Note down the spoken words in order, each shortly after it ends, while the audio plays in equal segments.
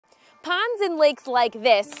ponds and lakes like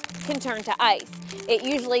this can turn to ice. It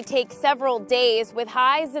usually takes several days with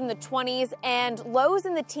highs in the 20s and lows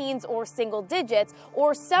in the teens or single digits,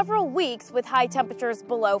 or several weeks with high temperatures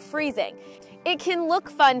below freezing. It can look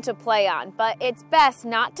fun to play on, but it's best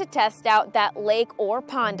not to test out that lake or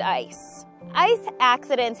pond ice. Ice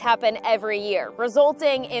accidents happen every year,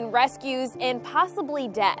 resulting in rescues and possibly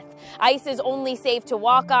death. Ice is only safe to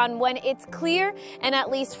walk on when it's clear and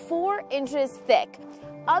at least 4 inches thick.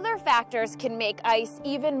 Other factors can make ice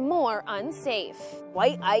even more unsafe.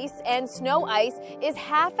 White ice and snow ice is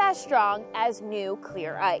half as strong as new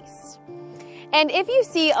clear ice. And if you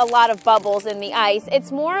see a lot of bubbles in the ice,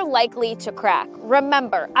 it's more likely to crack.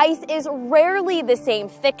 Remember, ice is rarely the same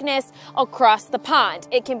thickness across the pond.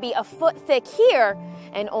 It can be a foot thick here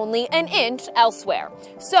and only an inch elsewhere.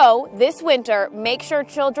 So this winter, make sure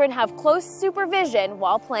children have close supervision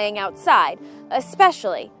while playing outside,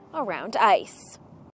 especially around ice.